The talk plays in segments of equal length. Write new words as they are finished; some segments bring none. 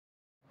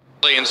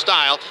in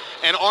style.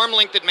 An arm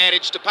length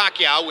advantage to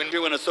Pacquiao when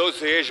in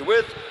association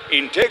with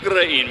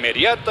Integra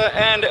Inmediata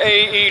and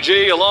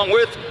AEG, along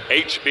with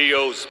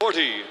HBO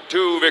Sporty.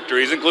 2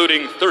 victories,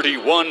 including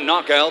 31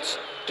 knockouts,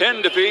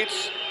 10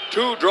 defeats,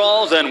 2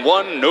 draws, and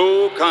 1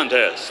 no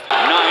contest.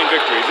 9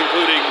 victories,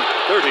 including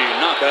 30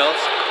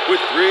 knockouts, with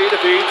 3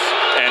 defeats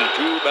and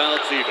 2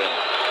 bouts even.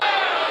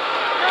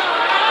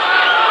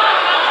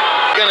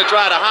 Going to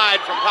try to hide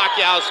from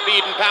Pacquiao's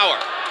speed and power.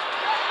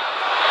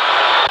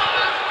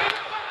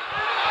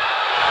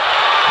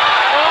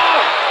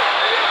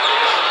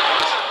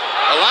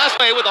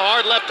 Velasquez with a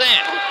hard left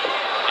hand.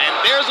 And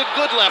there's a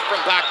good left from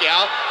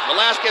Pacquiao.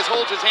 Velasquez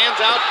holds his hands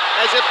out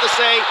as if to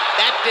say,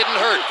 that didn't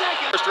hurt.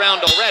 First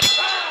round already.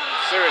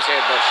 Serious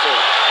headbutts too.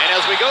 And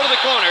as we go to the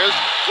corners,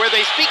 where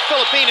they speak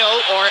Filipino,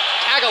 or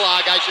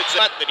Tagalog, I should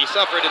say, that he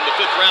suffered in the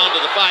 5th round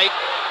of the fight.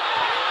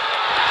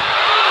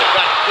 The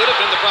cut could have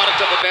been the product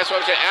of a... That's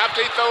what I'm saying.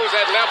 After he throws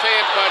that left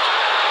hand punch,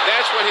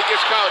 that's when he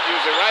gets caught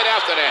usually, right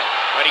after that.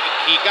 But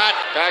he got...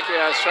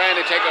 Pacquiao's trying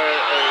to take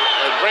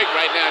a break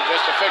right now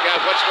just to figure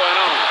out what's going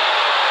on.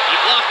 He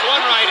blocked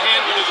one right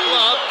hand with his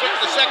glove, took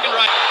the second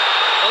right.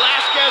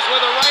 Velasquez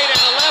with a right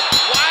and a left.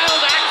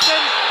 Wild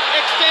action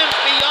extends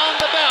beyond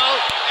the bell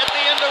at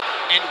the end of...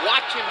 And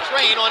watch him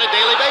train on a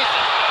daily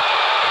basis.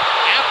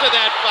 After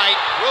that fight,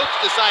 Roach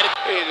decided...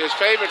 His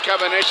favorite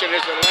combination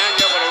is to line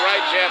up with a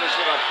right jab and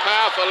shoot a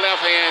powerful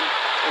left hand.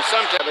 And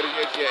sometimes it is,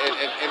 but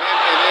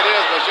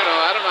you know,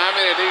 I don't know how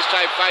many of these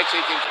type fights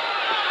he can...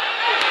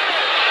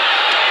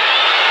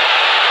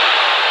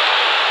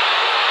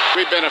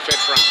 We benefit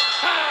from.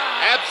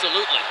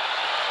 Absolutely.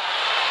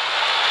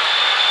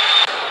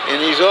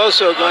 And he's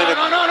also going to...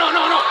 No.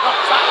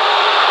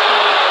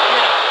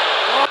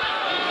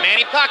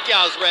 Manny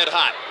Pacquiao's red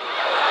hot.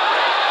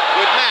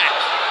 Good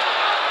match.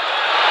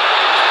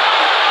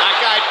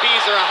 Black-eyed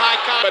peas are a high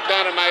con... But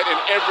dynamite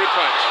in every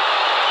punch.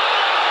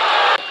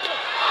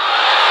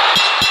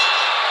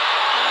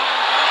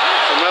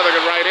 Another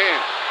good right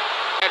hand.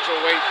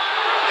 Natural weight.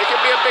 It can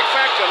be a big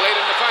factor late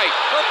in the fight.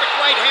 Perfect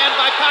right hand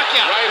by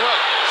Pacquiao. Right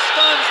hook.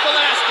 Stuns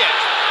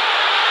Velasquez.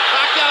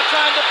 Pacquiao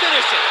trying to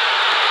finish it.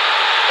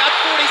 Got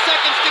 40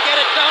 seconds to get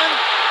it done.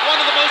 One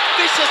of the most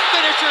vicious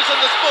finishers in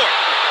the sport.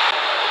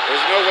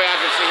 There's no way I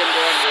can see him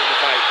going into the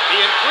fight.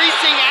 The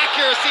increasing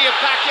accuracy of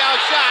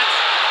Pacquiao's shots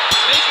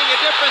making a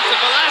difference, and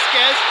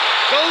Velasquez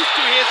goes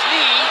to his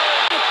knee.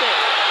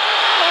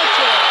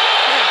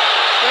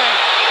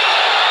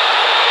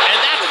 And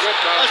that's a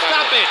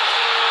stoppage.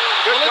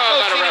 Good call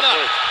by the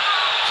referee.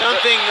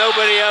 Something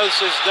nobody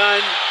else has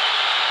done.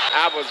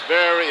 I was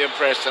very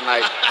impressed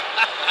tonight.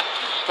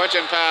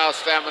 Punching power,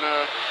 stamina,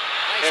 nice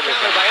everything.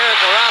 counter by Eric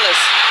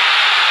Morales.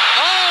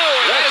 Oh,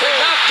 that is a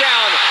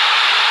knockdown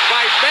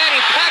by Manny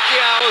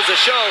Pacquiao. It was a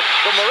show,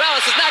 but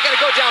Morales is not going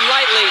to go down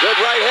lightly.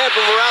 Good right hand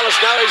from Morales.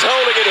 Now he's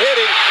holding and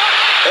hitting.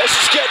 This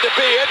is getting to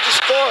be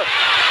inches for.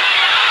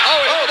 Oh,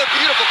 another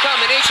beautiful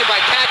combination by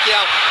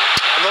Pacquiao.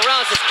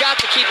 Morales has got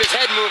to keep his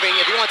head moving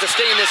if he wants to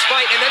stay in this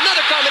fight. And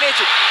another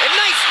combination. A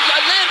nice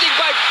landing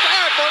by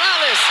Eric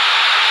Morales.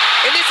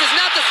 And this is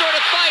not the sort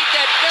of fight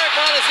that Eric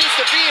Morales needs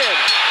to be in.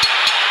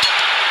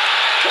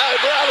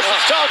 Morales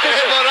is talking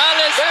to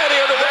Morales. Manny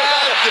on the way.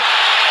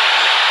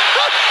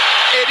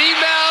 An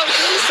email,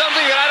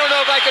 something that I don't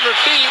know if I can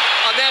repeat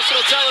on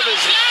national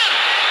television.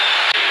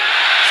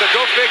 So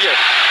go figure.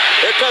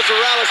 Here comes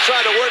Morales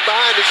trying to work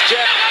behind his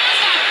jab.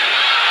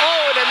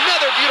 Oh, and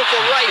another beautiful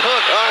right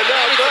hook.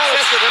 Now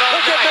Morales,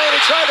 look at Manny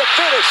trying to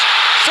finish.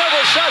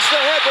 Several shots to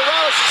the head.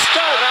 Morales is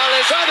stunned.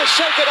 Morales trying to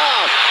shake it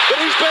off, but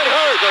he's been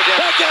hurt.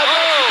 Pacquiao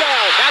knocks him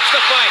down. That's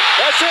the fight.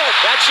 That's it.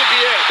 That should be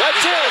it.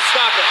 That's it.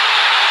 Stop it.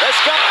 Let's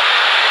go.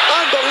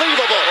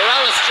 Unbelievable.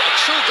 Morales, a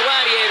true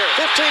gladiator.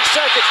 15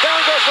 seconds.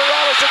 Down goes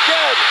Morales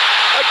again.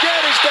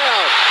 Again, he's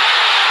down.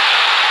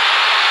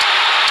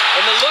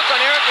 And the look on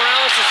Eric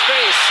Morales'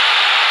 face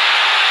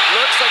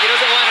looks like he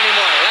doesn't want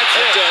anymore. That's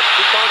it.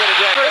 He called it a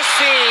day. First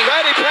scene.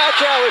 Manny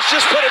Pacquiao has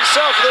just put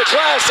himself in the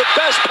class of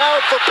best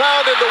pound for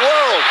pound in the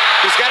world.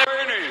 He's got it.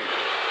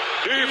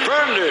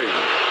 Defending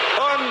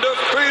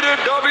undefeated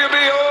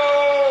WBO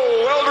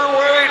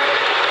welterweight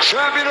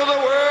champion of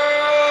the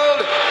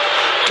world,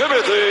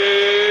 Timothy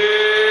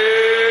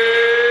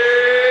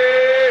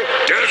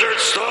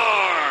Desert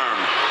Storm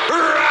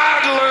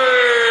Bradley.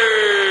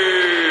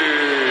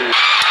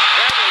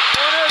 Bradley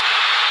cornered,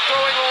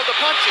 throwing all the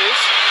punches.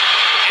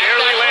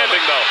 Barely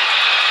landing though.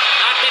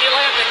 Not many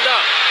landing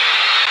though.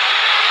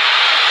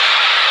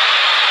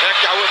 That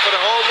guy went for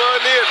the home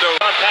run there, though.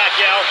 On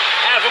Pacquiao,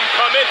 have him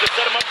come in to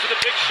set him up for the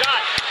big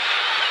shot.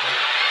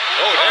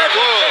 Oh, there it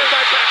was.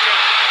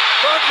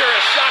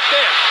 Thunderous shot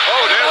there.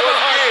 Oh, there it was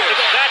again.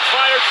 It's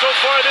backfired so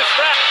far this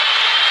round.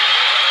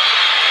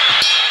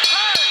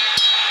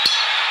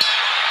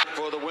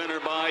 For the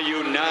winner by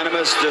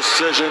unanimous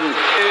decision.